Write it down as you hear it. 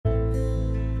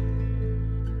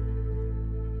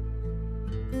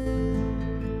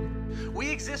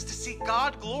exist to see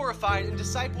God glorified and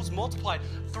disciples multiplied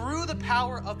through the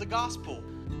power of the gospel.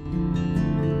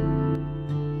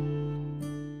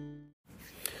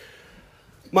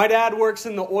 My dad works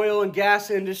in the oil and gas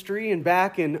industry, and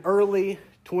back in early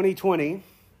 2020,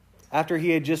 after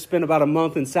he had just spent about a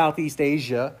month in Southeast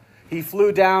Asia, he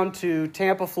flew down to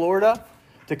Tampa, Florida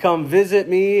to come visit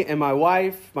me and my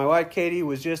wife. My wife, Katie,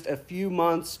 was just a few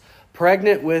months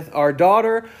pregnant with our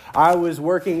daughter. I was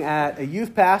working at a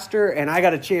youth pastor, and I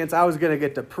got a chance. I was going to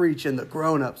get to preach in the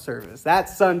grown-up service. That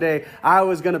Sunday, I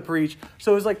was going to preach.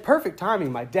 So it was like perfect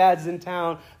timing. My dad's in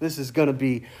town. This is going to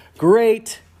be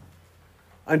great.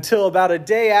 Until about a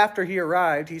day after he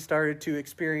arrived, he started to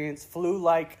experience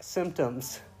flu-like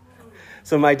symptoms.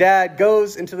 So my dad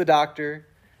goes into the doctor,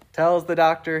 tells the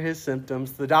doctor his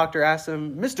symptoms. The doctor asks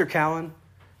him, "Mr. Callen,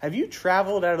 have you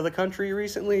traveled out of the country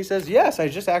recently?" He says, "Yes, I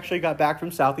just actually got back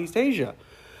from Southeast Asia."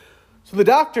 So the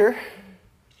doctor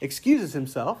excuses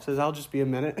himself, says, "I'll just be a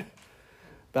minute."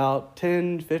 About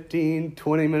 10, 15,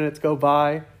 20 minutes go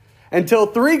by until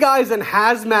three guys in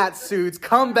hazmat suits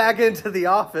come back into the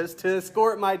office to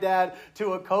escort my dad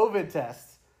to a COVID test.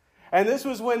 And this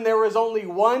was when there was only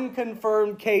one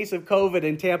confirmed case of COVID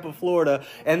in Tampa, Florida,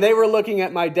 and they were looking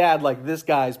at my dad like, this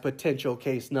guy's potential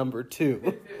case number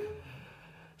 2.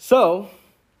 So,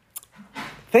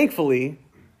 thankfully,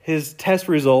 his test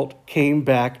result came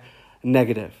back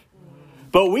negative.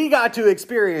 But we got to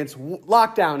experience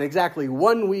lockdown exactly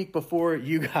 1 week before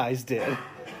you guys did.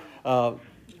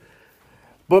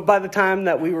 But by the time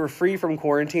that we were free from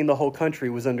quarantine, the whole country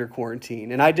was under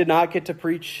quarantine. And I did not get to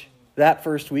preach that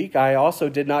first week. I also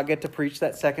did not get to preach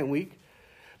that second week.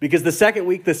 Because the second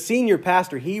week, the senior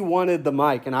pastor, he wanted the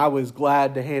mic. And I was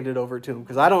glad to hand it over to him.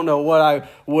 Because I don't know what I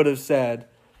would have said.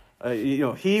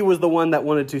 He was the one that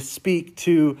wanted to speak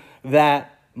to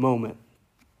that moment.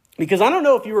 Because I don't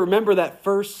know if you remember that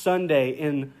first Sunday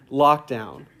in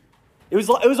lockdown. It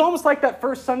was almost like that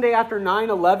first Sunday after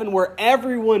 9/11 where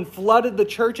everyone flooded the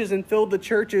churches and filled the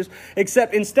churches,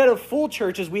 except instead of full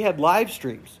churches, we had live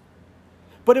streams.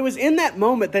 But it was in that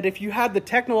moment that if you had the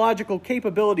technological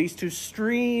capabilities to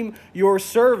stream your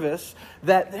service,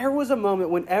 that there was a moment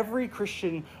when every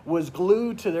Christian was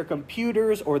glued to their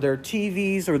computers or their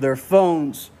TVs or their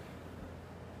phones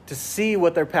to see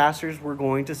what their pastors were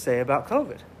going to say about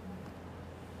COVID.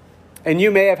 And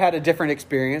you may have had a different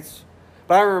experience.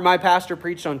 But I remember my pastor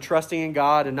preached on trusting in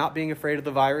God and not being afraid of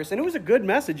the virus. And it was a good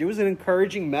message. It was an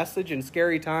encouraging message in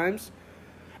scary times.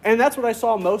 And that's what I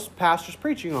saw most pastors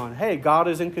preaching on. Hey, God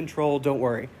is in control. Don't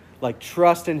worry. Like,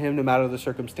 trust in him no matter the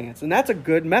circumstance. And that's a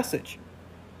good message.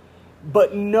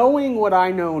 But knowing what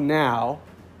I know now,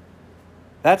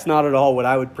 that's not at all what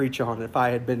I would preach on if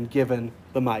I had been given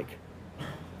the mic.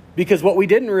 Because what we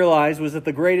didn't realize was that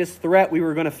the greatest threat we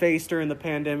were going to face during the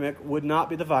pandemic would not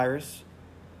be the virus,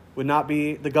 would not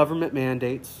be the government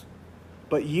mandates,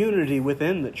 but unity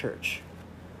within the church.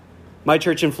 My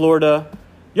church in Florida,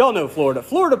 y'all know Florida.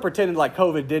 Florida pretended like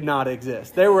COVID did not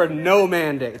exist. There were no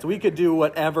mandates. We could do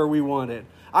whatever we wanted.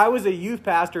 I was a youth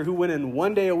pastor who went in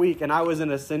 1 day a week, and I was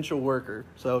an essential worker.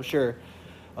 So sure,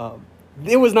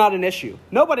 it was not an issue.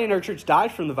 Nobody in our church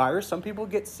died from the virus. Some people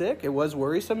get sick. It was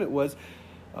worrisome. It was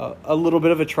a little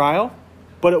bit of a trial,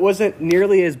 but it wasn't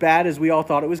nearly as bad as we all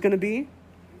thought it was going to be.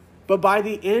 But by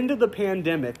the end of the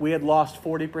pandemic, we had lost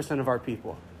 40% of our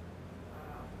people.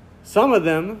 Some of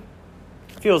them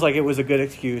feels like it was a good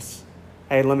excuse.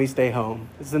 Hey, let me stay home.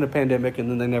 It's in a pandemic, and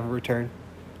then they never return.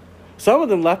 Some of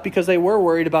them left because they were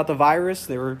worried about the virus.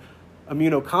 They were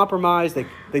immunocompromised.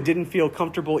 They didn't feel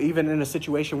comfortable even in a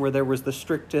situation where there was the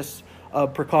strictest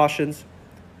of precautions.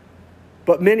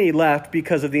 But many left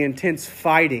because of the intense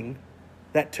fighting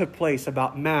that took place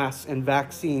about masks and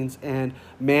vaccines and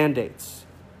mandates.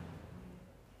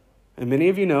 And many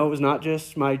of you know it was not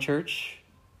just my church,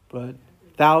 but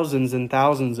thousands and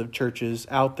thousands of churches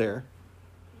out there.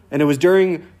 And it was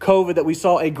during COVID that we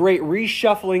saw a great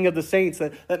reshuffling of the saints,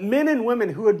 that men and women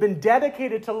who had been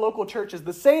dedicated to local churches,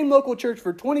 the same local church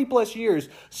for 20 plus years,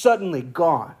 suddenly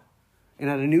gone and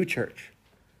at a new church.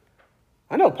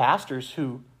 I know pastors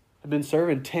who have been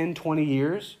serving 10, 20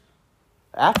 years.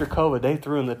 After COVID, they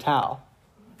threw in the towel.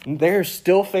 They're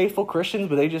still faithful Christians,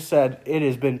 but they just said, it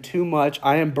has been too much.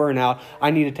 I am burnt out.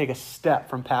 I need to take a step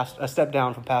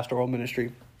down from pastoral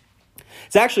ministry.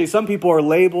 It's actually, some people are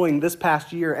labeling this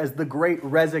past year as the great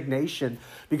resignation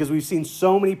because we've seen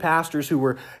so many pastors who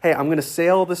were, hey, I'm going to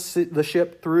sail the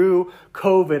ship through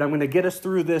COVID. I'm going to get us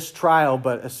through this trial.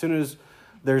 But as soon as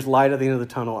there's light at the end of the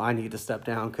tunnel, I need to step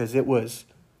down because it was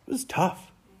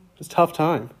tough. It was a tough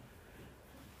time.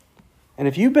 And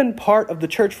if you've been part of the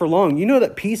church for long, you know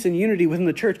that peace and unity within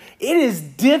the church, it is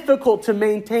difficult to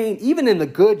maintain even in the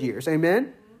good years.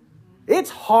 Amen? It's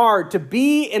hard to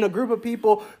be in a group of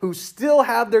people who still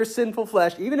have their sinful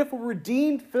flesh. Even if we're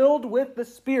redeemed, filled with the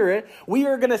Spirit, we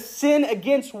are going to sin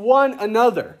against one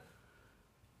another.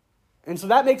 And so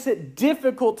that makes it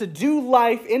difficult to do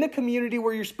life in a community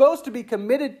where you're supposed to be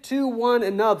committed to one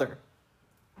another.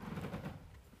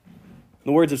 In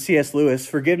the words of C.S. Lewis,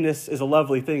 forgiveness is a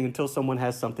lovely thing until someone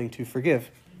has something to forgive.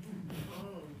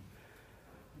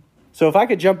 So if I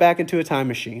could jump back into a time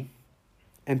machine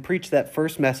and preach that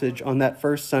first message on that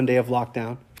first Sunday of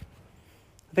lockdown,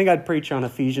 I think I'd preach on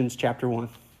Ephesians chapter 1.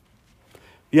 If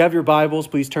you have your Bibles,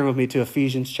 please turn with me to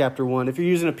Ephesians chapter 1. If you're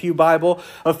using a Pew Bible,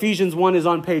 Ephesians 1 is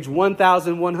on page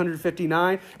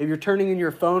 1159. If you're turning in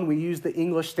your phone, we use the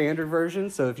English Standard Version,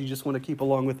 so if you just want to keep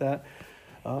along with that.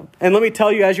 And let me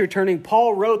tell you, as you're turning,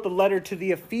 Paul wrote the letter to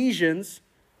the Ephesians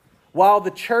while the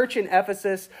church in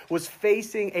Ephesus was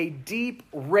facing a deep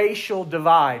racial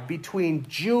divide between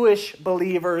Jewish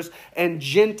believers and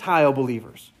Gentile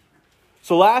believers.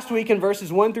 So last week in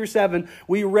verses 1 through 7,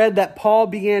 we read that Paul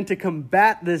began to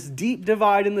combat this deep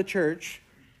divide in the church,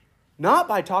 not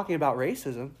by talking about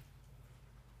racism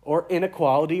or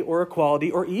inequality or equality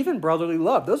or even brotherly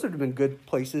love. Those would have been good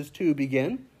places to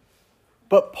begin.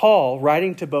 But Paul,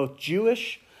 writing to both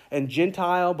Jewish and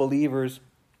Gentile believers,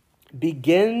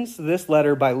 begins this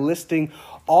letter by listing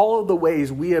all of the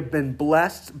ways we have been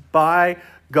blessed by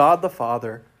God the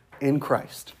Father in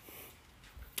Christ.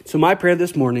 So my prayer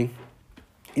this morning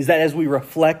is that as we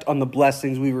reflect on the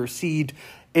blessings we received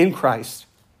in Christ,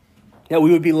 that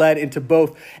we would be led into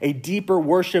both a deeper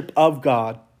worship of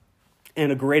God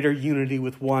and a greater unity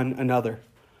with one another.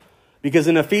 Because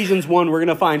in Ephesians 1, we're going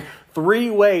to find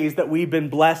 3 ways that we've been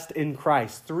blessed in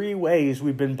Christ. 3 ways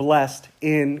we've been blessed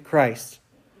in Christ.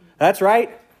 That's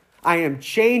right. I am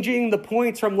changing the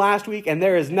points from last week, and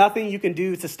there is nothing you can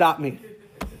do to stop me.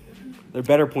 They're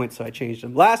better points, so I changed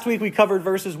them. Last week, we covered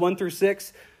verses 1 through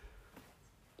 6.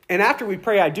 And after we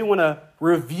pray, I do want to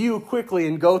review quickly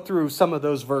and go through some of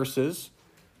those verses.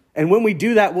 And when we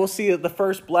do that, we'll see that the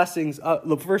first blessing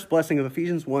of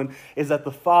Ephesians 1 is that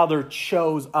the Father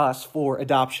chose us for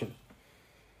adoption.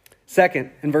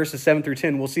 Second, in verses 7 through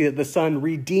 10, we'll see that the Son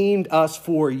redeemed us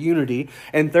for unity.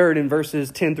 And third, in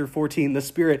verses 10 through 14, the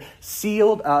Spirit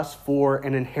sealed us for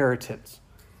an inheritance.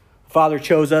 The Father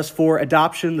chose us for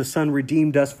adoption, the Son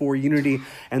redeemed us for unity,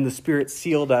 and the Spirit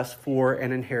sealed us for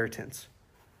an inheritance.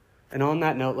 And on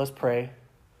that note, let's pray.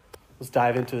 Let's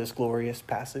dive into this glorious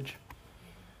passage.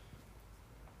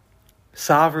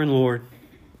 Sovereign Lord,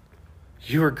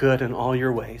 you are good in all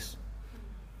your ways,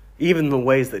 even in the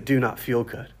ways that do not feel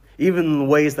good, even in the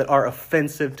ways that are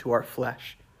offensive to our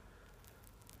flesh.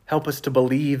 Help us to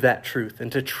believe that truth and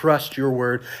to trust your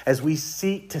word as we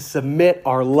seek to submit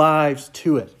our lives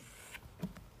to it.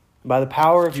 By the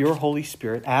power of your Holy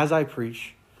Spirit, as I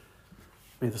preach,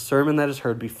 may the sermon that is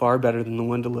heard be far better than the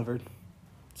one delivered.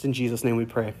 It's in Jesus' name we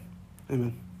pray.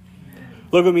 Amen.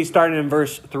 Look with me starting in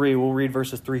verse 3. We'll read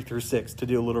verses 3 through 6 to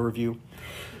do a little review.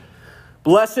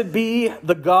 Blessed be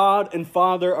the God and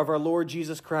Father of our Lord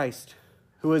Jesus Christ,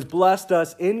 who has blessed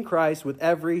us in Christ with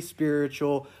every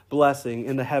spiritual blessing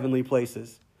in the heavenly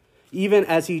places, even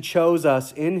as he chose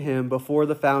us in him before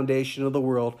the foundation of the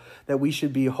world, that we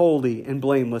should be holy and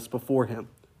blameless before him.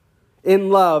 In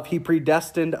love, he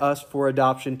predestined us for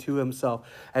adoption to himself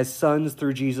as sons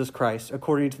through Jesus Christ,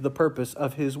 according to the purpose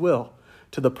of his will,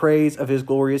 to the praise of his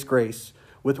glorious grace,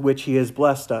 with which he has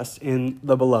blessed us in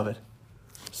the beloved.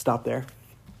 Stop there.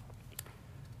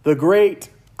 The great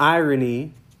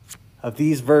irony of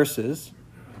these verses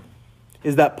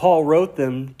is that Paul wrote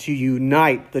them to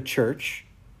unite the church,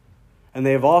 and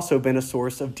they have also been a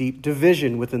source of deep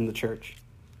division within the church.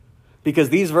 Because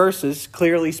these verses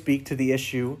clearly speak to the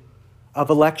issue of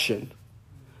election.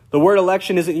 The word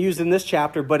election isn't used in this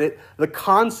chapter, but the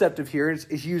concept of here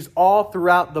is used all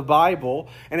throughout the Bible.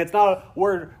 And it's not a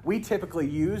word we typically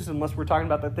use unless we're talking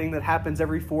about the thing that happens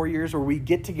every 4 years where we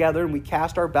get together and we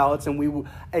cast our ballots and we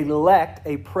elect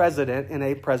a president in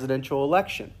a presidential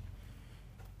election.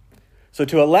 So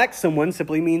to elect someone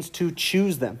simply means to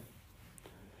choose them.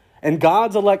 And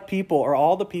God's elect people are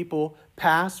all the people,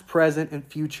 past, present, and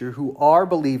future, who are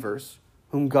believers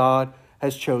whom God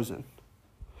has chosen.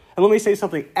 And let me say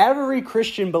something. Every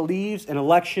Christian believes in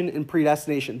election and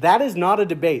predestination. That is not a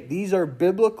debate. These are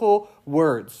biblical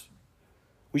words.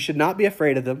 We should not be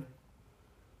afraid of them.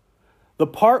 The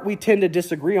part we tend to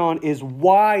disagree on is,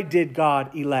 why did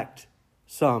God elect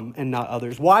some and not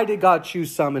others? Why did God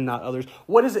choose some and not others?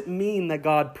 What does it mean that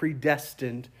God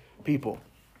predestined people?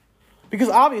 Because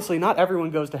obviously not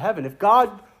everyone goes to heaven. If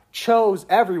God chose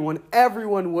everyone,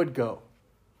 everyone would go.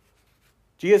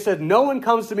 Jesus said, no one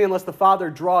comes to me unless the Father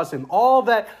draws him. All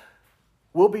that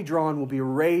will be drawn will be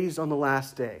raised on the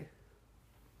last day.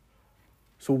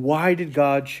 So why did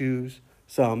God choose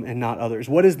some and not others?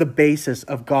 What is the basis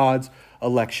of God's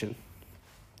election?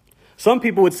 Some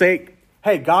people would say,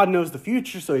 hey, God knows the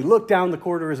future, so he looked down the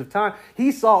corridors of time.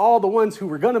 He saw all the ones who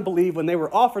were going to believe when they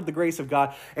were offered the grace of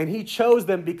God, and he chose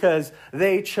them because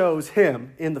they chose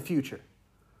him in the future.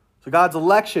 So God's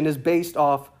election is based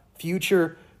off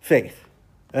future faith.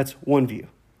 That's one view.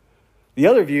 The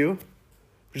other view,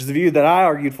 which is the view that I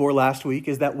argued for last week,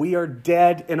 is that we are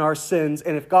dead in our sins.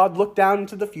 And if God looked down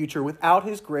into the future without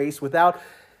his grace, without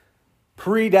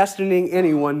predestining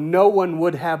anyone, no one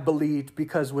would have believed,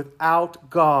 because without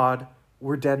God,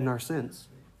 we're dead in our sins.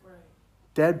 Right.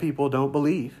 Dead people don't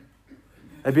believe.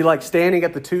 It'd be like standing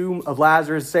at the tomb of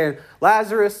Lazarus saying,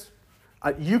 Lazarus,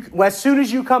 as soon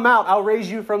as you come out, I'll raise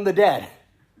you from the dead.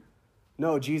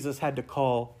 No, Jesus had to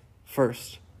call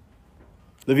first.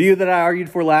 The view that I argued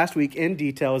for last week in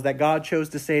detail is that God chose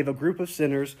to save a group of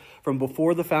sinners from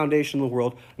before the foundation of the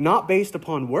world, not based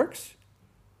upon works,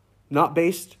 not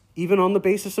based even on the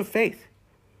basis of faith,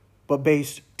 but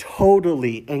based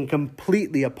totally and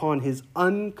completely upon his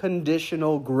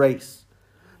unconditional grace,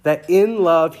 that in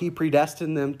love he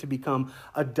predestined them to become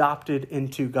adopted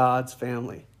into God's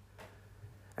family.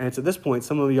 And it's at this point,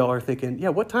 some of y'all are thinking, yeah,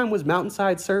 what time was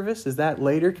Mountainside service? Is that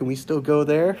later? Can we still go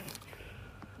there?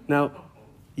 Now,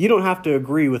 you don't have to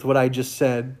agree with what I just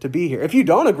said to be here. If you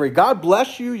don't agree, God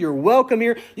bless you. You're welcome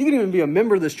here. You can even be a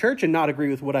member of this church and not agree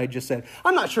with what I just said.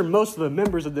 I'm not sure most of the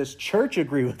members of this church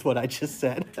agree with what I just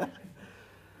said.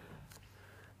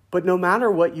 But no matter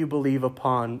what you believe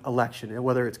upon election,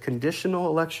 whether it's conditional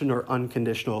election or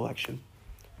unconditional election,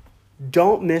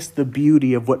 don't miss the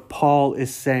beauty of what Paul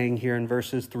is saying here in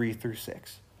verses 3 through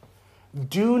 6.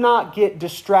 Do not get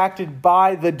distracted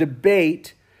by the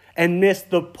debate and miss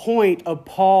the point of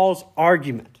Paul's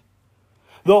argument.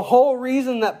 The whole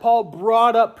reason that Paul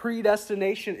brought up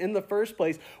predestination in the first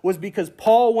place was because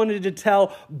Paul wanted to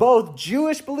tell both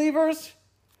Jewish believers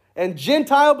and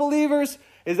Gentile believers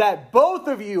is that both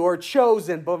of you are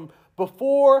chosen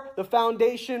before the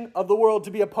foundation of the world to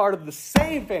be a part of the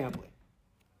same family.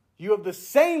 You have the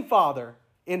same Father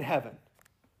in heaven.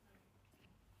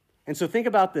 And so think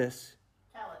about this.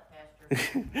 Tell it,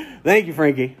 Pastor. Thank you,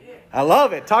 Frankie. I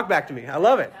love it. Talk back to me. I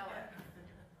love it.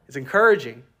 It's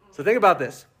encouraging. So think about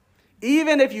this.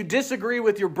 Even if you disagree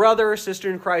with your brother or sister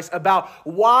in Christ about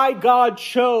why God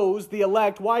chose the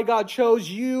elect, why God chose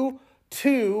you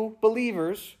two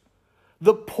believers,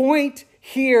 the point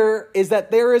here is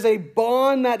that there is a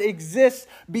bond that exists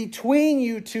between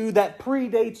you two that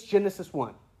predates Genesis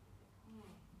 1.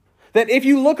 That if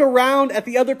you look around at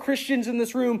the other Christians in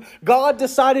this room, God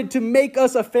decided to make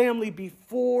us a family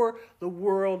before the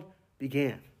world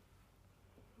began.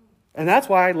 And that's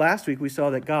why last week we saw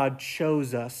that God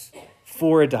chose us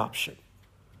for adoption.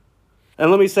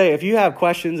 And let me say, if you have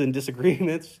questions and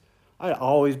disagreements, I'd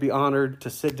always be honored to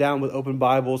sit down with open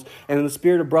Bibles and in the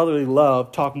spirit of brotherly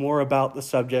love, talk more about the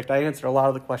subject. I answered a lot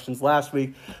of the questions last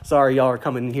week. Sorry, y'all are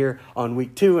coming here on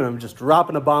week 2 and I'm just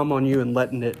dropping a bomb on you and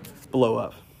letting it blow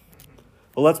up.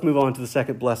 Well, let's move on to the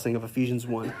second blessing of Ephesians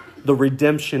 1, the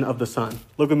redemption of the Son.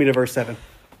 Look with me to verse 7.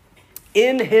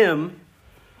 In him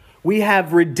we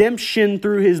have redemption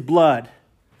through his blood,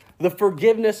 the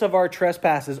forgiveness of our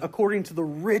trespasses, according to the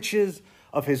riches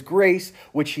of his grace,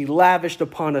 which he lavished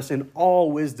upon us in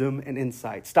all wisdom and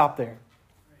insight. Stop there.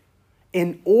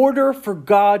 In order for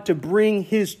God to bring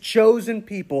his chosen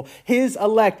people, his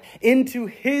elect, into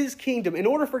his kingdom, in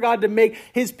order for God to make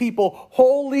his people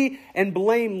holy and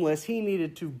blameless, he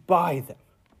needed to buy them.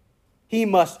 He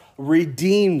must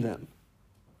redeem them.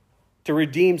 To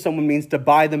redeem someone means to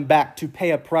buy them back, to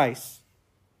pay a price.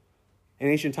 In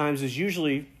ancient times is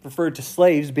usually referred to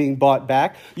slaves being bought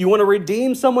back. You want to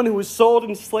redeem someone who was sold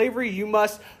into slavery, you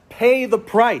must pay the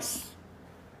price.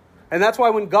 And that's why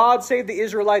when God saved the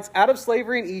Israelites out of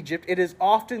slavery in Egypt, it is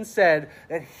often said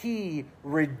that he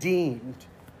redeemed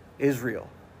Israel.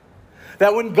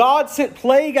 That when God sent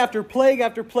plague after plague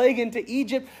after plague into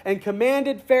Egypt and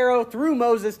commanded Pharaoh through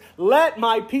Moses, let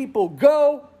my people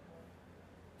go,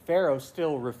 Pharaoh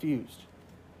still refused.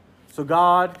 So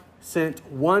God sent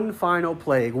one final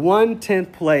plague,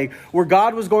 1/10 plague, where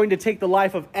God was going to take the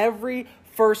life of every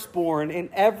firstborn in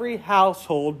every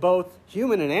household, both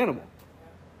human and animal.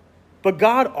 But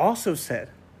God also said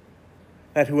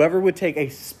that whoever would take a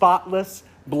spotless,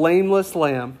 blameless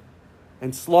lamb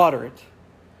and slaughter it,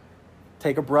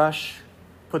 take a brush,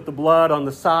 put the blood on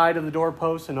the side of the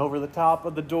doorpost and over the top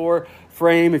of the door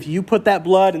frame. If you put that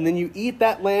blood and then you eat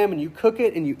that lamb and you cook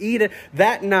it and you eat it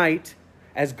that night,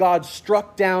 as God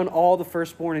struck down all the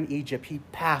firstborn in Egypt, he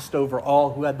passed over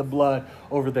all who had the blood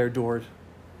over their doors.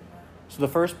 So the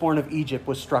firstborn of Egypt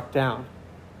was struck down,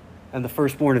 and the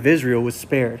firstborn of Israel was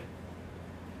spared.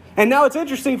 And now it's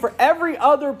interesting, for every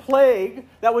other plague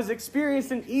that was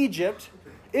experienced in Egypt,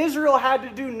 Israel had to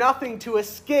do nothing to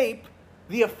escape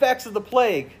the effects of the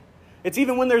plague. It's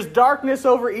even when there's darkness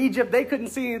over Egypt, they couldn't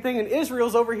see anything, and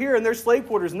Israel's over here in their slave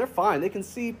quarters, and they're fine. They can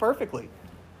see perfectly.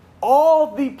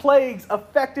 All the plagues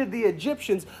affected the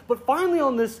Egyptians, but finally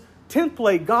on this 10th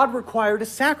plague, God required a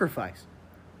sacrifice.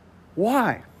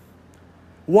 Why?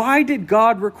 Why did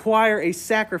God require a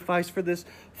sacrifice for this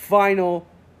final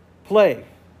plague?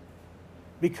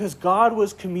 Because God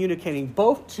was communicating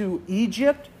both to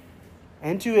Egypt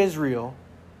and to Israel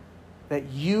that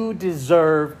you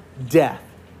deserve death.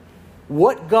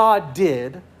 What God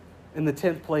did in the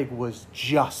 10th plague was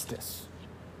justice.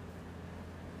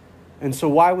 And so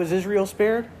why was Israel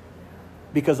spared?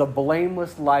 Because a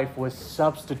blameless life was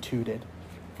substituted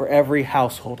for every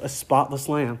household, a spotless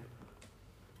lamb.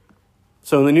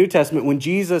 So in the New Testament, when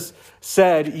Jesus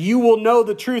said, you will know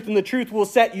the truth and the truth will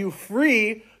set you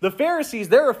free, the Pharisees,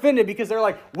 they're offended because they're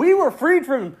like, we were freed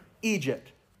from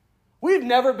Egypt. We've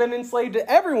never been enslaved to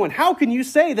everyone. How can you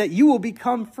say that you will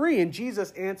become free? And Jesus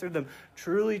answered them,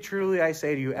 truly, truly, I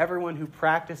say to you, everyone who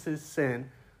practices sin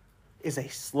is a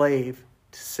slave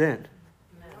to sin.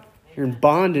 You're in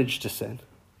bondage to sin.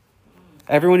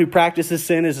 Everyone who practices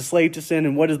sin is a slave to sin.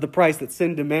 And what is the price that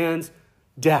sin demands?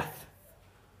 Death.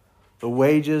 The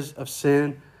wages of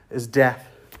sin is death.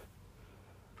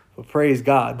 But praise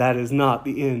God, that is not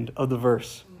the end of the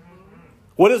verse.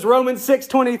 What does Romans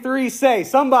 6:23 say?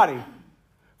 Somebody.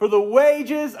 For the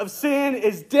wages of sin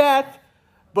is death,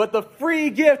 but the free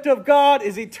gift of God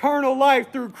is eternal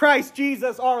life through Christ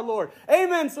Jesus our Lord.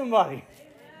 Amen, somebody. Amen.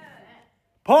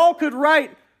 Paul could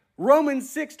write Romans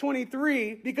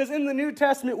 6:23 because in the New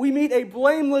Testament we meet a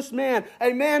blameless man,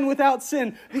 a man without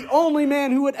sin, the only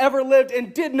man who had ever lived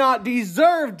and did not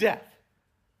deserve death.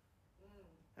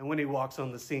 And when he walks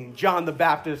on the scene, John the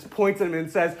Baptist points at him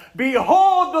and says,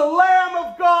 behold the Lamb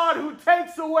of God who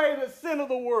takes away the sin of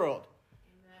the world.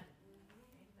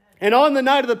 And on the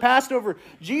night of the Passover,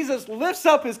 Jesus lifts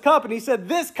up his cup and he said,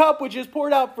 this cup which is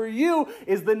poured out for you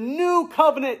is the new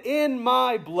covenant in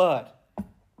my blood.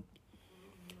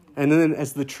 And then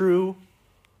as the true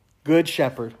good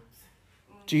shepherd,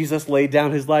 Jesus laid down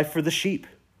his life for the sheep.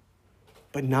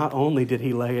 But not only did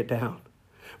he lay it down,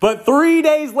 but 3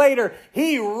 days later,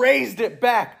 he raised it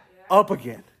back up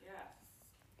again.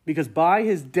 Because by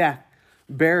his death,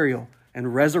 burial,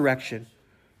 and resurrection,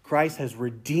 Christ has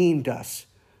redeemed us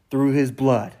through his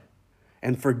blood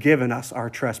and forgiven us our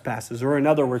trespasses. Or in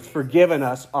other words, forgiven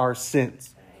us our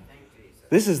sins.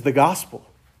 This is the gospel.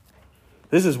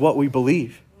 This is what we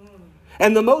believe.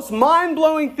 And the most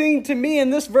mind-blowing thing to me in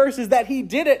this verse is that he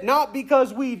did it not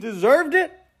because we deserved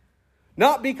it,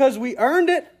 not because we earned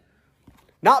it,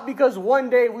 not because one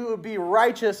day we would be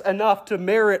righteous enough to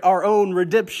merit our own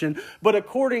redemption, but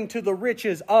according to the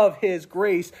riches of his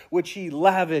grace, which he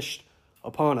lavished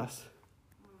upon us.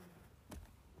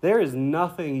 There is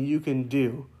nothing you can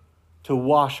do to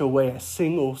wash away a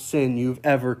single sin you've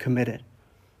ever committed.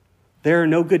 There are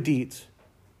no good deeds,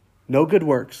 no good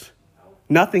works,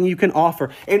 nothing you can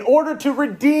offer in order to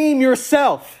redeem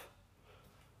yourself,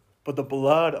 but the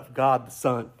blood of God the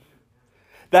Son.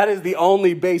 That is the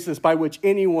only basis by which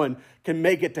anyone can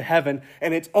make it to heaven.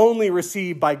 And it's only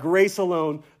received by grace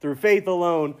alone, through faith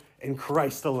alone, in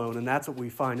Christ alone. And that's what we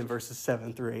find in verses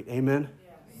 7 through 8. Amen?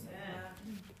 Yes.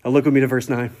 Now look with me to verse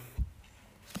 9.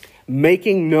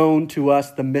 Making known to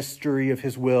us the mystery of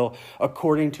his will,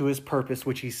 according to his purpose,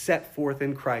 which he set forth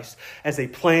in Christ, as a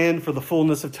plan for the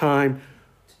fullness of time,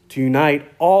 to unite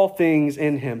all things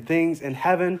in him, things in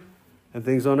heaven and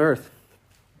things on earth.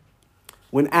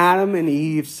 When Adam and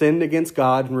Eve sinned against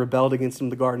God and rebelled against him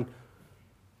in the garden,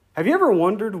 have you ever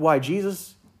wondered why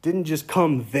Jesus didn't just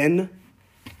come then?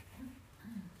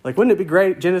 Like, wouldn't it be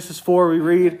great? Genesis 4, we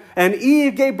read, and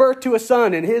Eve gave birth to a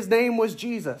son, and his name was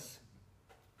Jesus.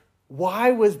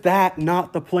 Why was that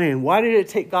not the plan? Why did it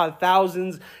take God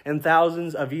thousands and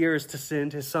thousands of years to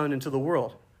send his son into the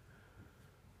world?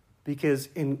 Because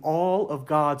in all of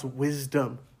God's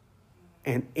wisdom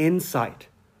and insight,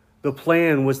 the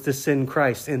plan was to send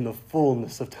Christ in the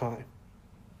fullness of time.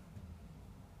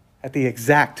 At the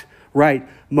exact right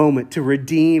moment to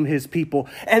redeem his people.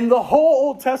 And the whole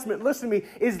Old Testament, listen to me,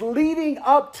 is leading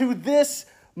up to this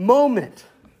moment.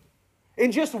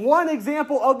 In just one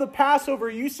example of the Passover,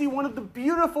 you see one of the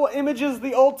beautiful images of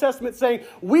the Old Testament saying,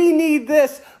 we need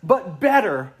this, but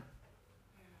better.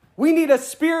 We need a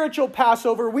spiritual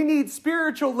Passover. We need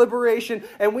spiritual liberation.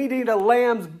 And we need a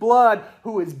lamb's blood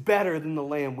who is better than the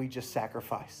lamb we just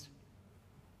sacrificed.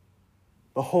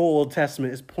 The whole Old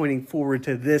Testament is pointing forward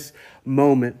to this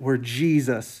moment where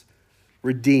Jesus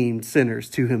redeemed sinners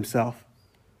to himself.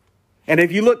 And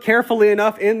if you look carefully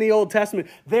enough in the Old Testament,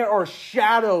 there are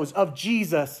shadows of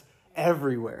Jesus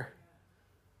everywhere.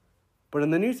 But in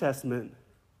the New Testament,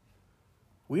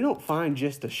 we don't find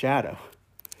just a shadow.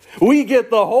 We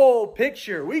get the whole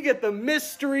picture. We get the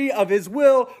mystery of his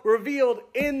will revealed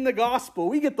in the gospel.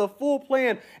 We get the full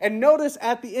plan. And notice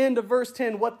at the end of verse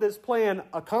 10 what this plan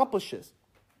accomplishes.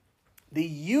 The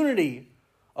unity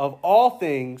of all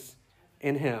things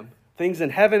in him. Things in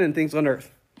heaven and things on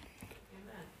earth.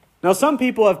 Now, some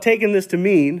people have taken this to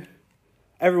mean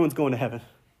everyone's going to heaven.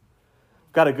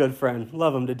 Got a good friend,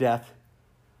 love him to death.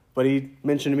 But he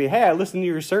mentioned to me, hey, I listened to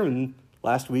your sermon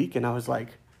last week, and I was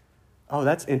like, oh,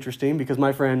 that's interesting, because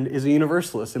my friend is a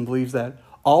universalist and believes that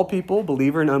all people,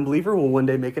 believer and unbeliever, will one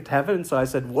day make it to heaven. And so I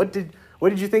said, what did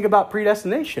you think about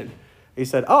predestination? He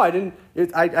said, oh,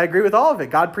 I agree with all of it.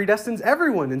 God predestines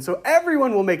everyone, and so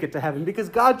everyone will make it to heaven because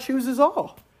God chooses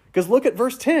all. Because look at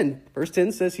verse 10. Verse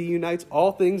 10 says he unites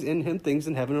all things in him, things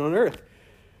in heaven and on earth.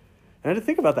 And I had to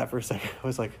think about that for a second. I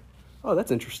was like, oh,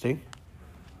 that's interesting.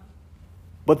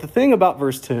 But the thing about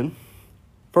verse 10,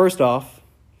 first off,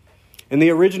 in the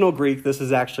original Greek, this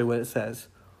is actually what it says,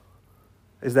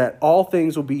 is that all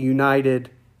things will be united,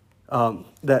 where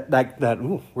did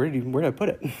I put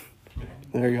it?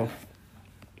 There you go.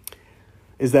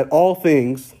 Is that all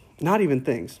things, not even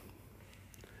things.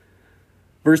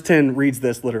 Verse 10 reads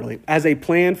this literally, as a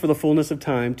plan for the fullness of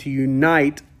time to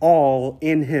unite all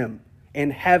in him,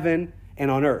 in heaven and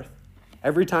on earth.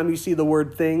 Every time you see the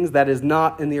word things, that is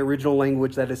not in the original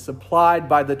language, that is supplied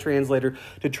by the translator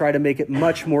to try to make it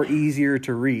much more easier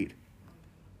to read.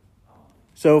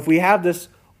 So if we have this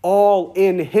all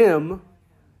in him,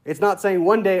 it's not saying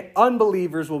one day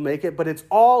unbelievers will make it, but it's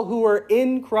all who are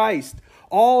in Christ,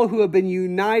 all who have been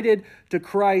united to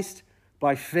Christ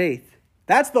by faith.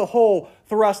 That's the whole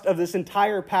thrust of this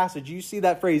entire passage. You see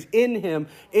that phrase, in him,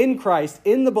 in Christ,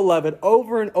 in the beloved,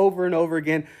 over and over and over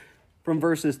again from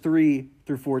verses 3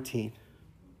 through 14.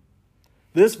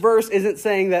 This verse isn't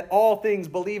saying that all things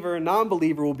believer and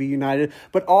non-believer will be united,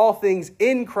 but all things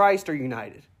in Christ are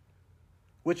united,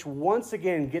 which once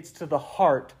again gets to the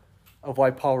heart of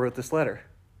why Paul wrote this letter.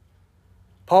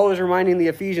 Paul is reminding the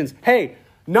Ephesians, hey,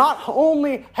 not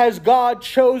only has God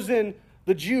chosen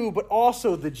the Jew, but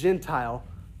also the Gentile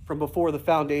from before the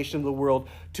foundation of the world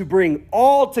to bring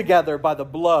all together by the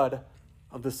blood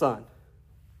of the Son.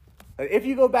 If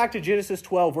you go back to Genesis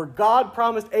 12, where God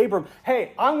promised Abram,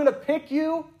 hey, I'm going to pick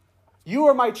you. You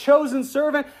are my chosen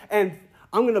servant, and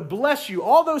I'm going to bless you.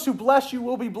 All those who bless you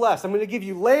will be blessed. I'm going to give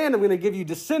you land. I'm going to give you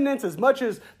descendants as much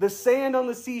as the sand on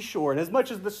the seashore and as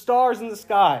much as the stars in the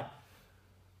sky.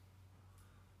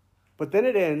 But then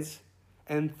it ends,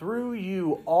 and through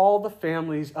you, all the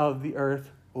families of the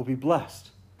earth will be blessed.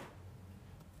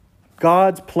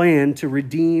 God's plan to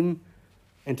redeem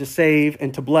and to save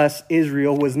and to bless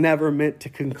Israel was never meant to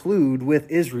conclude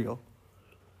with Israel,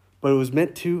 but it was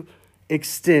meant to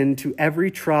extend to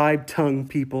every tribe, tongue,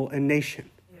 people, and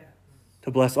nation, to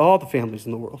bless all the families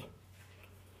in the world.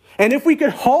 And if we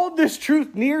could hold this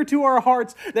truth near to our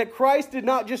hearts, that Christ did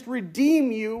not just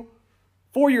redeem you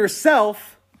for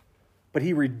yourself, but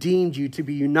he redeemed you to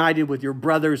be united with your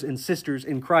brothers and sisters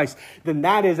in Christ, then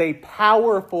that is a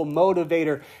powerful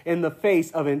motivator in the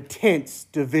face of intense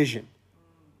division.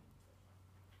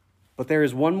 But there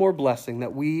is one more blessing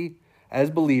that we as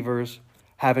believers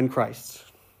have in Christ.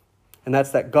 And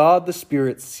that's that God the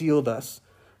Spirit sealed us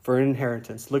for an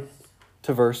inheritance. Look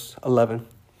to verse 11.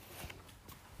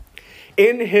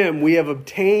 In him we have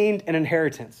obtained an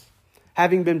inheritance,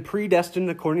 having been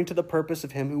predestined according to the purpose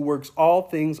of him who works all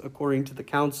things according to the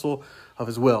counsel of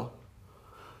his will,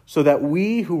 so that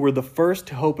we who were the first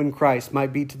to hope in Christ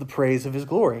might be to the praise of his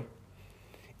glory.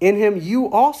 In him you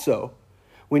also,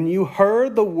 when you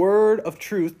heard the word of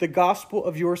truth, the gospel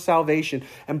of your salvation,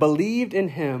 and believed in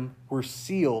him, were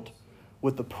sealed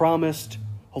with the promised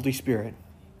Holy Spirit,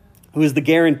 who is the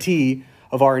guarantee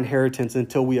of our inheritance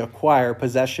until we acquire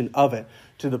possession of it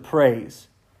to the praise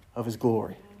of his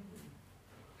glory.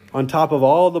 On top of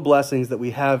all the blessings that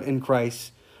we have in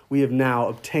Christ, we have now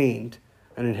obtained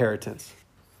an inheritance.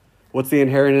 What's the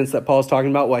inheritance that Paul's talking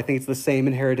about? Well, I think it's the same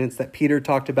inheritance that Peter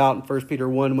talked about in 1 Peter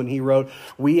 1 when he wrote,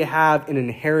 we have an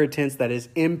inheritance that is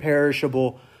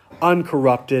imperishable,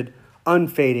 uncorrupted,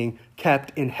 unfading,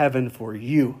 kept in heaven for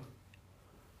you.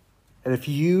 And if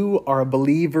you are a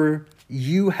believer,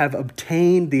 you have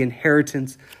obtained the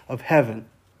inheritance of heaven.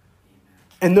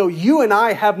 And though you and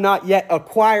I have not yet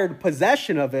acquired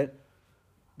possession of it,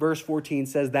 verse 14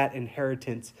 says that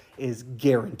inheritance is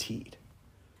guaranteed.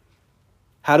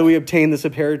 How do we obtain this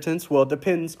inheritance? Well, it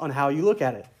depends on how you look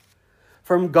at it.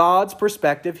 From God's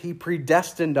perspective, he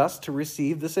predestined us to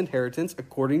receive this inheritance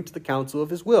according to the counsel of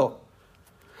his will.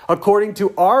 According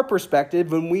to our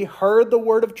perspective, when we heard the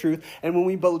word of truth and when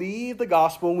we believed the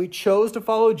gospel and we chose to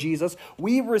follow Jesus,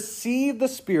 we received the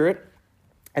Spirit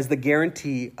as the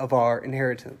guarantee of our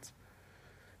inheritance.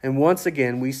 And once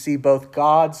again, we see both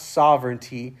God's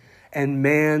sovereignty and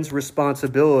man's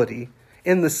responsibility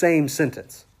in the same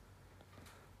sentence.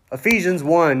 Ephesians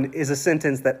 1 is a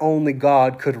sentence that only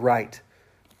God could write.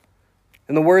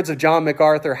 In the words of John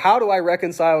MacArthur, how do I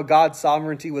reconcile God's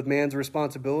sovereignty with man's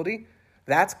responsibility?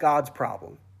 That's God's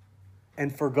problem.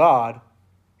 And for God,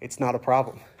 it's not a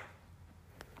problem.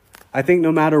 I think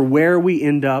no matter where we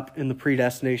end up in the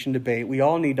predestination debate, we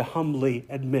all need to humbly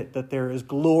admit that there is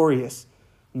glorious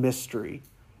mystery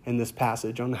in this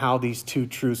passage on how these two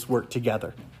truths work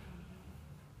together.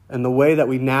 And the way that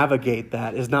we navigate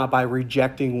that is not by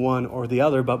rejecting one or the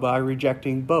other, but by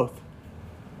rejecting both.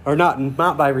 Or not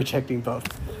by rejecting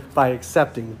both, by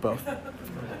accepting both.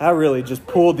 That really just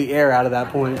pulled the air out of that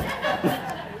point.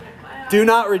 Do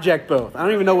not reject both. I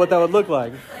don't even know what that would look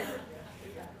like.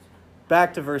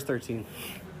 Back to verse 13.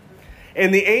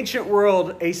 In the ancient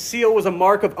world, a seal was a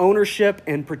mark of ownership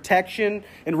and protection.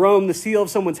 In Rome, the seal of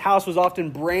someone's house was often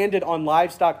branded on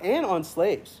livestock and on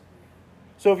slaves.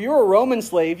 So if you were a Roman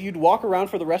slave, you'd walk around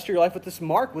for the rest of your life with this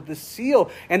mark, with this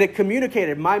seal, and it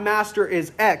communicated, my master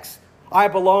is X, I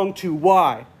belong to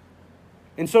Y.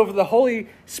 And so for the Holy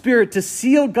Spirit to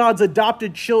seal God's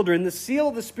adopted children, the seal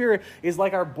of the Spirit is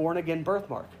like our born-again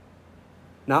birthmark.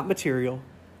 Not material,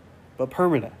 but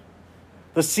permanent.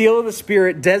 The seal of the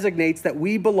Spirit designates that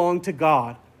we belong to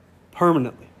God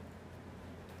permanently.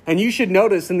 And you should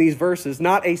notice in these verses,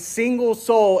 not a single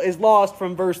soul is lost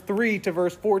from verse 3 to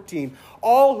verse 14.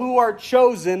 All who are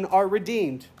chosen are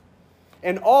redeemed.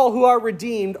 And all who are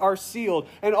redeemed are sealed.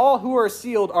 And all who are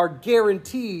sealed are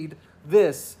guaranteed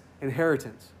this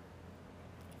inheritance.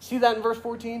 See that in verse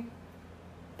 14?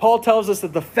 Paul tells us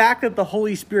that the fact that the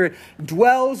Holy Spirit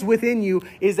dwells within you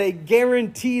is a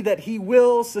guarantee that he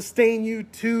will sustain you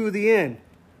to the end.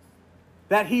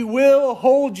 That he will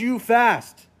hold you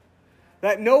fast.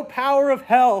 That no power of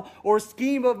hell or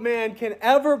scheme of man can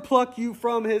ever pluck you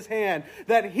from his hand.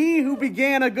 That he who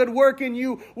began a good work in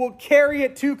you will carry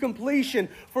it to completion.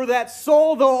 For that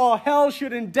soul, though all hell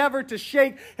should endeavor to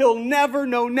shake, he'll never,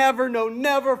 no, never, no,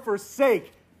 never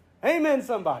forsake. Amen,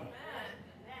 somebody.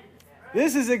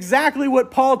 This is exactly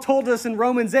what Paul told us in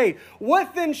Romans 8.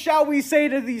 What then shall we say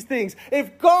to these things?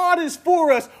 If God is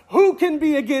for us, who can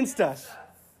be against us?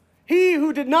 He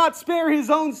who did not spare his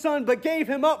own son, but gave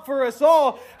him up for us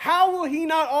all, how will he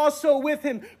not also with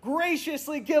him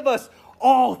graciously give us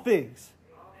all things?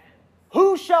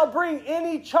 Who shall bring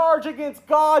any charge against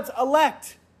God's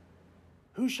elect?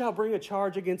 Who shall bring a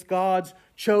charge against God's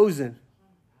chosen?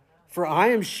 For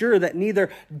I am sure that neither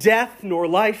death nor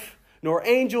life, nor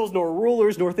angels, nor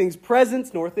rulers, nor things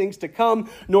present, nor things to come,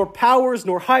 nor powers,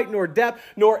 nor height, nor depth,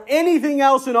 nor anything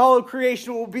else in all of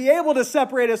creation will be able to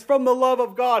separate us from the love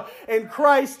of God in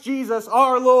Christ Jesus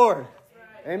our Lord.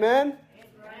 Right. Amen?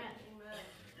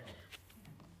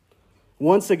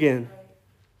 Once again,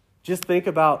 just think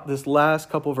about this last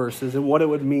couple verses and what it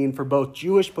would mean for both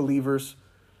Jewish believers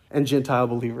and Gentile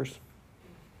believers.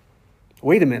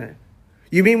 Wait a minute.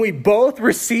 You mean we both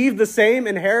receive the same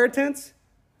inheritance?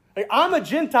 Like, I'm a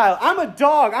Gentile. I'm a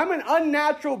dog. I'm an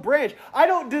unnatural branch. I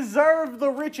don't deserve the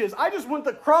riches. I just want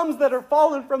the crumbs that are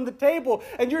falling from the table.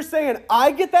 And you're saying,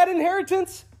 I get that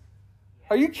inheritance?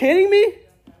 Are you kidding me?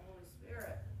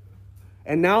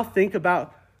 And now think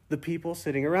about the people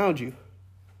sitting around you.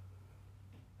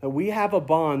 That we have a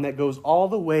bond that goes all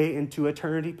the way into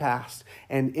eternity past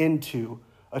and into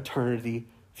eternity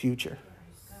future.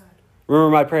 Remember,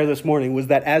 my prayer this morning was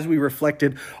that as we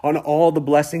reflected on all the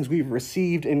blessings we've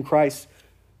received in Christ,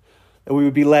 that we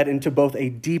would be led into both a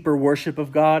deeper worship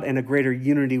of God and a greater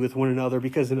unity with one another.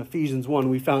 Because in Ephesians 1,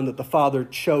 we found that the Father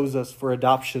chose us for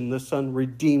adoption, the Son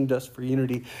redeemed us for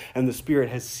unity, and the Spirit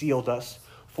has sealed us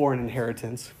for an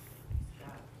inheritance.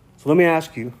 So let me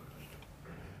ask you,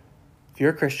 if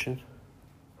you're a Christian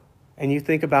and you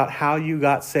think about how you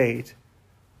got saved,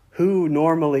 who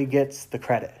normally gets the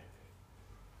credit?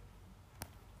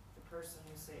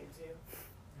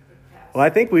 Well, I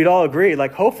think we'd all agree,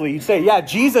 like hopefully you'd say, yeah,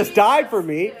 Jesus died for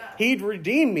me. He'd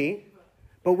redeem me.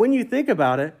 But when you think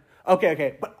about it,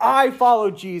 Okay, but I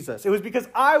followed Jesus. It was because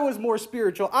I was more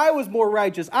spiritual. I was more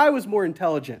righteous. I was more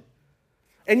intelligent.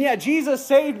 And yeah, Jesus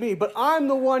saved me, but I'm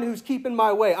the one who's keeping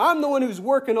my way. I'm the one who's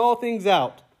working all things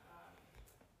out.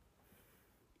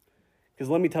 Because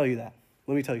let me tell you that.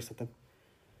 Let me tell you something.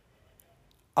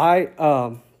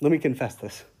 Let me confess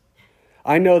this.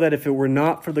 I know that if it were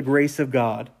not for the grace of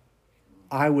God,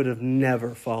 I would have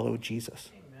never followed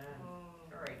Jesus.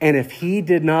 And if he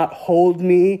did not hold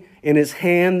me in his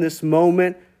hand this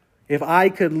moment, if I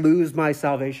could lose my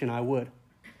salvation, I would.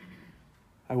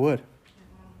 I would.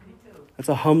 That's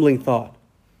a humbling thought.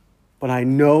 But I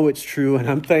know it's true, and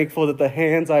I'm thankful that the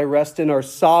hands I rest in are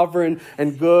sovereign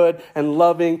and good and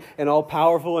loving and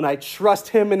all-powerful, and I trust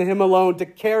him and him alone to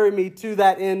carry me to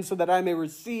that end so that I may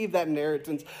receive that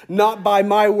inheritance, not by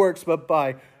my works, but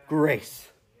by grace.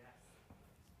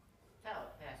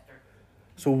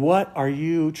 So what are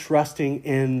you trusting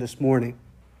in this morning?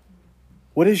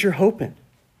 What is your hope in?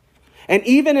 And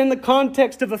even in the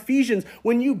context of Ephesians,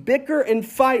 when you bicker and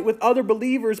fight with other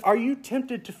believers, are you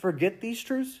tempted to forget these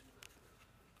truths?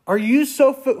 Are you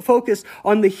so focused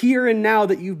on the here and now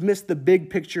that you've missed the big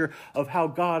picture of how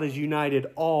God has united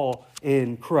all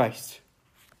in Christ?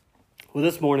 Well,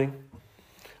 this morning,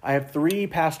 I have 3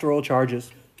 pastoral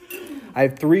charges. I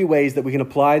have 3 ways that we can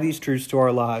apply these truths to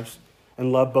our lives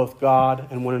and love both God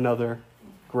and one another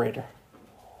greater.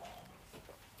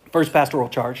 First pastoral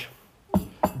charge.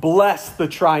 Bless the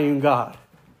triune God.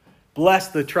 Bless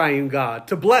the triune God.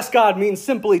 To bless God means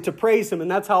simply to praise him. And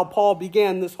that's how Paul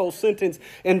began this whole sentence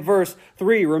in verse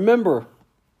 3. Remember,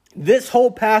 this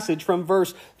whole passage from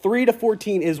verse 3 to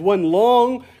 14 is one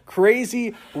long,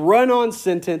 crazy, run-on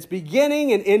sentence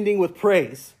beginning and ending with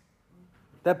praise.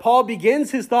 That Paul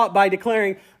begins his thought by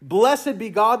declaring, "Blessed be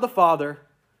God the Father,"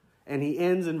 and he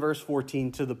ends in verse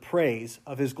 14 to the praise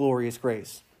of his glorious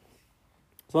grace.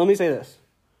 So let me say this.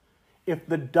 If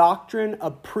the doctrine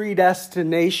of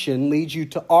predestination leads you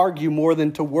to argue more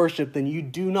than to worship, then you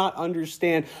do not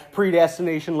understand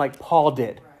predestination like Paul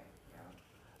did.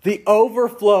 The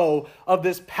overflow of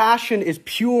this passion is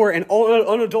pure and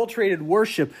unadulterated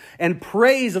worship and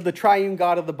praise of the triune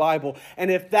God of the Bible. And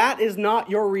if that is not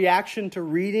your reaction to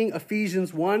reading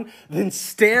Ephesians 1, then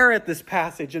stare at this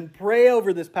passage and pray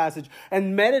over this passage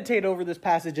and meditate over this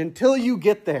passage until you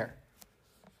get there.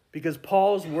 Because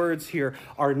Paul's words here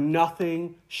are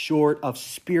nothing short of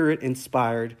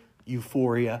spirit-inspired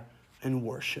euphoria and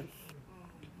worship.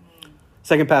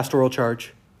 Second pastoral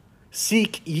charge.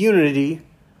 Seek unity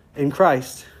in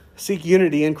Christ. Seek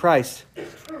unity in Christ.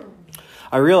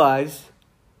 I realize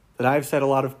that I've said a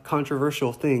lot of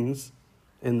controversial things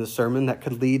in the sermon that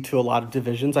could lead to a lot of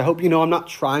divisions. I hope you know I'm not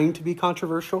trying to be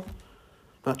controversial.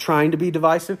 I'm not trying to be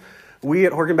divisive. We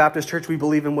at Horgan Baptist Church, we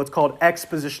believe in what's called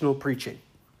expositional preaching.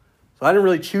 So I didn't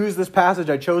really choose this passage.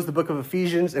 I chose the book of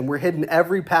Ephesians, and we're hitting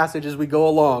every passage as we go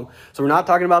along. So we're not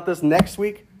talking about this next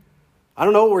week. I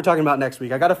don't know what we're talking about next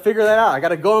week. I got to figure that out. I got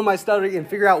to go in my study and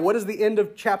figure out what does the end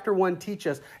of chapter 1 teach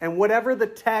us. And whatever the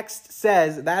text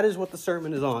says, that is what the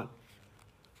sermon is on.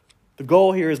 The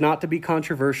goal here is not to be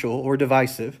controversial or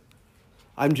divisive.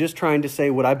 I'm just trying to say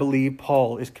what I believe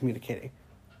Paul is communicating.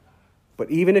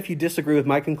 But even if you disagree with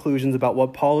my conclusions about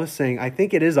what Paul is saying, I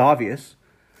think it is obvious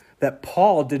that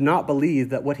Paul did not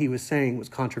believe that what he was saying was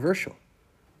controversial.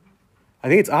 I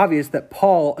think it's obvious that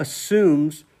Paul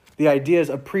assumes the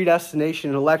ideas of predestination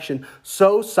and election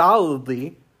so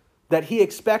solidly that he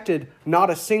expected not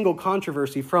a single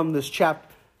controversy from this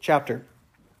chapter.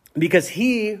 Because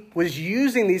he was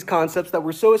using these concepts that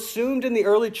were so assumed in the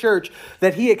early church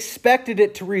that he expected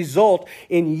it to result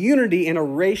in unity in a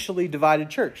racially divided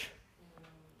church.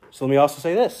 So let me also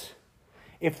say this.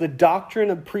 If the doctrine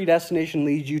of predestination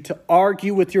leads you to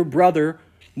argue with your brother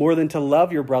more than to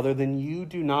love your brother, then you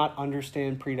do not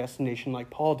understand predestination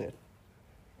like Paul did.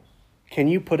 Can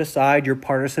you put aside your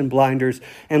partisan blinders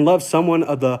and love someone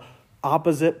of the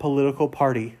opposite political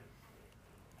party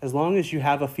as long as you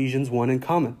have Ephesians 1 in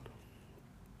common?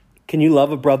 Can you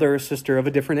love a brother or sister of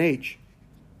a different age,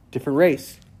 different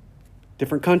race,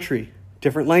 different country,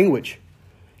 different language?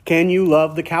 Can you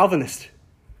love the Calvinist?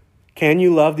 Can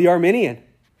you love the Arminian?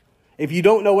 If you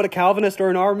don't know what a Calvinist or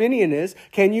an Arminian is,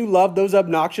 can you love those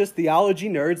obnoxious theology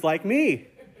nerds like me?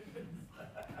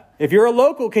 If you're a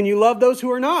local, can you love those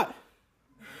who are not?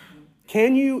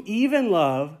 Can you even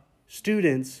love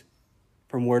students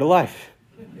from Word of Life?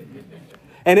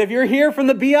 And if you're here from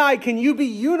the BI, can you be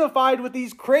unified with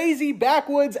these crazy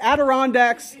backwoods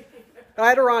Adirondackers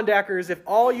if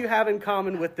all you have in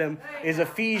common with them is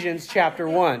Ephesians chapter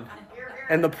 1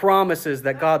 and the promises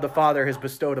that God the Father has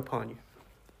bestowed upon you?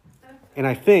 And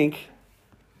I think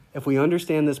if we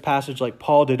understand this passage like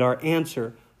Paul did, our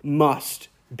answer must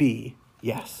be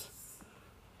yes.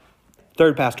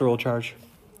 Third pastoral charge.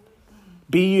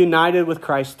 Be united with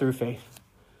Christ through faith.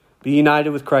 Be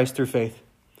united with Christ through faith.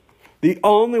 The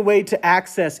only way to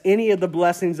access any of the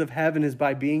blessings of heaven is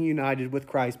by being united with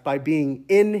Christ, by being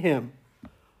in him.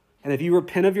 And if you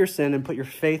repent of your sin and put your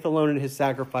faith alone in his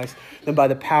sacrifice, then by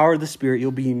the power of the Spirit,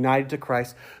 you'll be united to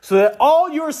Christ so that all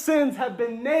your sins have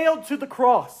been nailed to the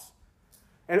cross.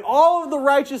 And all of the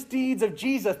righteous deeds of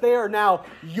Jesus, they are now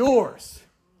yours.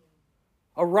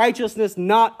 A righteousness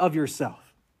not of yourself.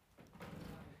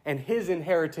 And his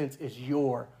inheritance is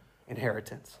your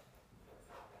inheritance.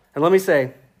 And let me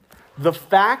say, the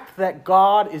fact that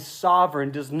God is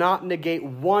sovereign does not negate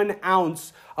 1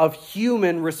 ounce of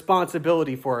human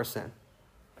responsibility for our sin.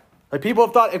 Like people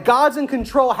have thought, if God's in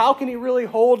control, how can he really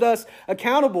hold us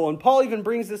accountable? And Paul even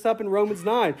brings this up in Romans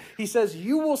 9. He says,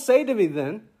 you will say to me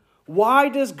then, why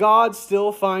does God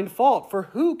still find fault? For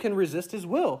who can resist his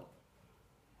will?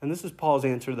 And this is Paul's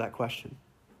answer to that question.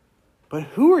 But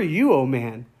who are you, O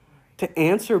man, to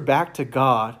answer back to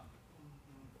God?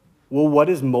 Will what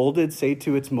is molded say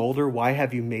to its molder, why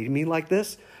have you made me like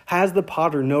this? Has the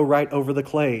potter no right over the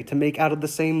clay to make out of the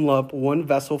same lump one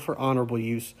vessel for honorable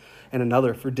use and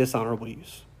another for dishonorable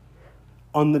use?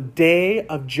 On the day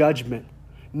of judgment,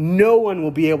 no one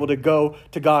will be able to go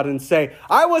to God and say,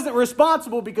 I wasn't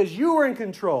responsible because you were in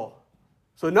control,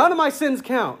 so none of my sins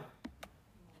count.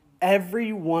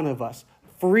 Every one of us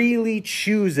freely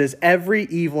chooses every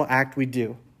evil act we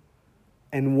do.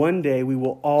 And one day we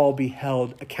will all be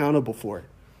held accountable for it.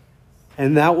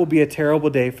 And that will be a terrible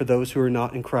day for those who are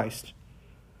not in Christ.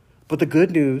 But the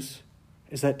good news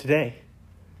is that today,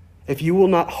 if you will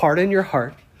not harden your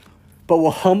heart, but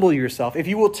will humble yourself, if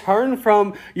you will turn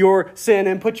from your sin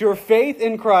and put your faith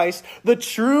in Christ, the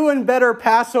true and better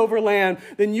Passover lamb,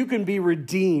 then you can be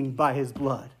redeemed by his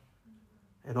blood.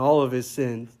 And all of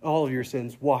your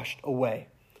sins washed away.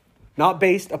 Not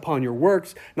based upon your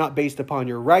works, not based upon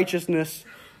your righteousness.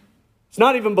 It's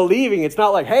not even believing. It's not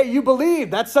like, hey, you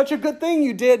believe. That's such a good thing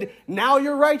you did. Now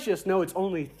you're righteous. No, it's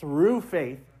only through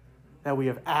faith that we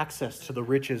have access to the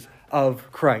riches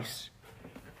of Christ.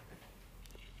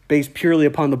 Based purely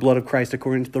upon the blood of Christ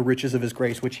according to the riches of his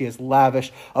grace, which he has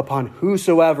lavished upon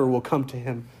whosoever will come to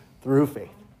him through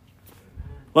faith.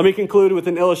 Let me conclude with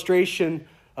an illustration.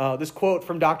 This quote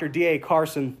from Dr. D.A.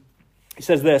 Carson. He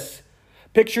says this.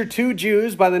 Picture 2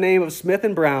 Jews by the name of Smith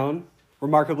and Brown,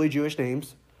 remarkably Jewish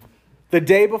names, the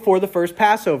day before the first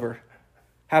Passover,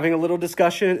 having a little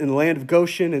discussion in the land of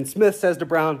Goshen, and Smith says to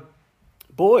Brown,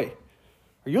 boy,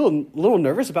 are you a little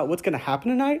nervous about what's going to happen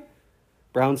tonight?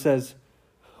 Brown says,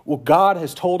 well, God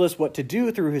has told us what to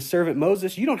do through his servant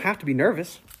Moses. You don't have to be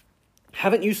nervous.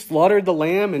 Haven't you slaughtered the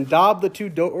lamb and daubed the 2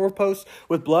 doorposts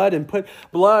with blood and put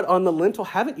blood on the lintel?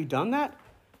 Haven't you done that?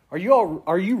 Are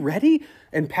you ready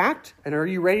and packed? And are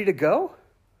you ready to go?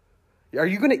 Are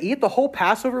you going to eat the whole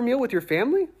Passover meal with your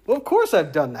family? Well, of course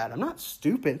I've done that. I'm not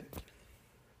stupid.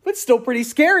 But it's still pretty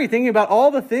scary thinking about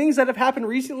all the things that have happened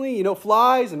recently.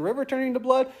 Flies and river turning to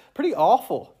blood. Pretty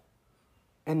awful.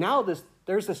 And now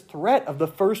there's this threat of the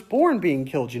firstborn being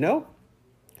killed,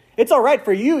 It's all right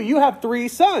for you. You have 3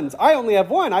 sons. I only have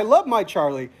 1. I love my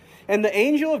Charlie. And the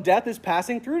angel of death is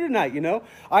passing through tonight,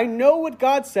 I know what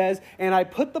God says, and I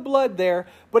put the blood there,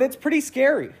 but it's pretty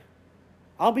scary.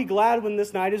 I'll be glad when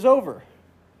this night is over.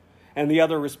 And the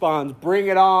other responds, bring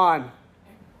it on.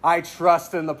 I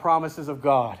trust in the promises of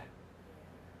God.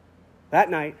 That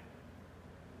night,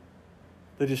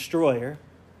 the destroyer,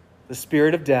 the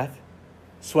spirit of death,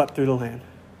 swept through the land.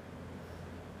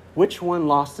 Which one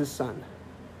lost his son?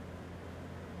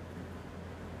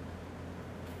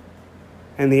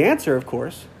 And the answer, of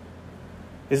course,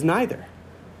 is neither.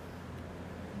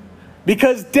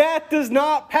 Because death does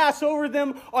not pass over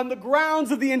them on the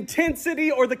grounds of the intensity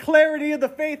or the clarity of the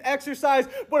faith exercise,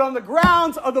 but on the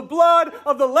grounds of the blood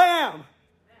of the Lamb.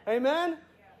 Amen?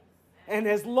 And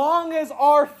as long as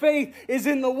our faith is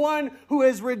in the one who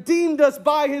has redeemed us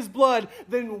by his blood,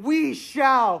 then we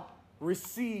shall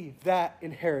receive that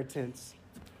inheritance.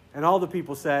 And all the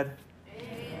people said,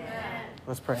 amen.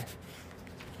 Let's pray.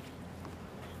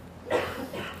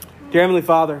 Dear Heavenly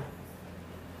Father,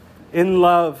 in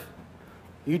love,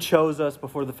 you chose us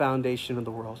before the foundation of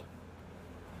the world.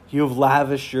 You have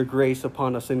lavished your grace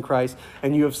upon us in Christ,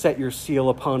 and you have set your seal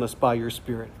upon us by your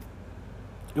Spirit.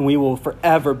 And we will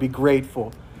forever be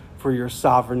grateful for your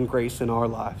sovereign grace in our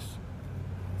lives.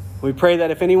 We pray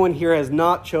that if anyone here has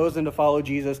not chosen to follow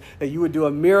Jesus, that you would do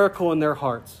a miracle in their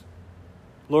hearts.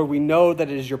 Lord, we know that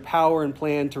it is your power and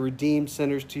plan to redeem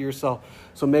sinners to yourself.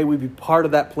 So may we be part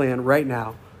of that plan right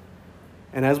now.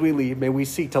 And as we leave, may we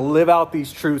seek to live out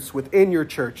these truths within your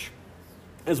church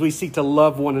as we seek to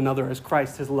love one another as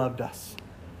Christ has loved us.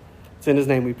 It's in his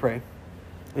name we pray.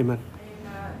 Amen.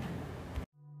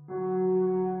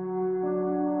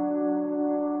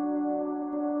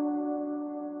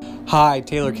 Hi,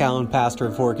 Taylor Callen, pastor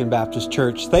of Horicon Baptist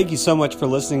Church. Thank you so much for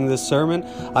listening to this sermon.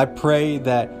 I pray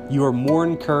that you are more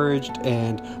encouraged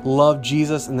and love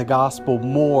Jesus and the gospel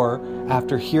more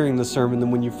after hearing the sermon than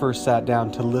when you first sat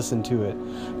down to listen to it.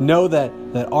 Know that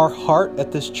our heart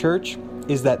at this church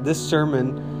is that this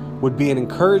sermon would be an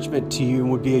encouragement to you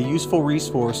and would be a useful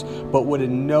resource, but would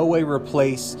in no way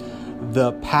replace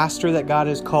the pastor that God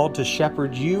has called to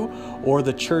shepherd you or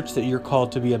the church that you're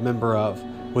called to be a member of.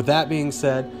 With that being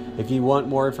said, if you want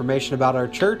more information about our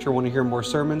church or want to hear more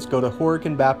sermons, go to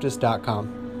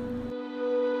horiconbaptist.com.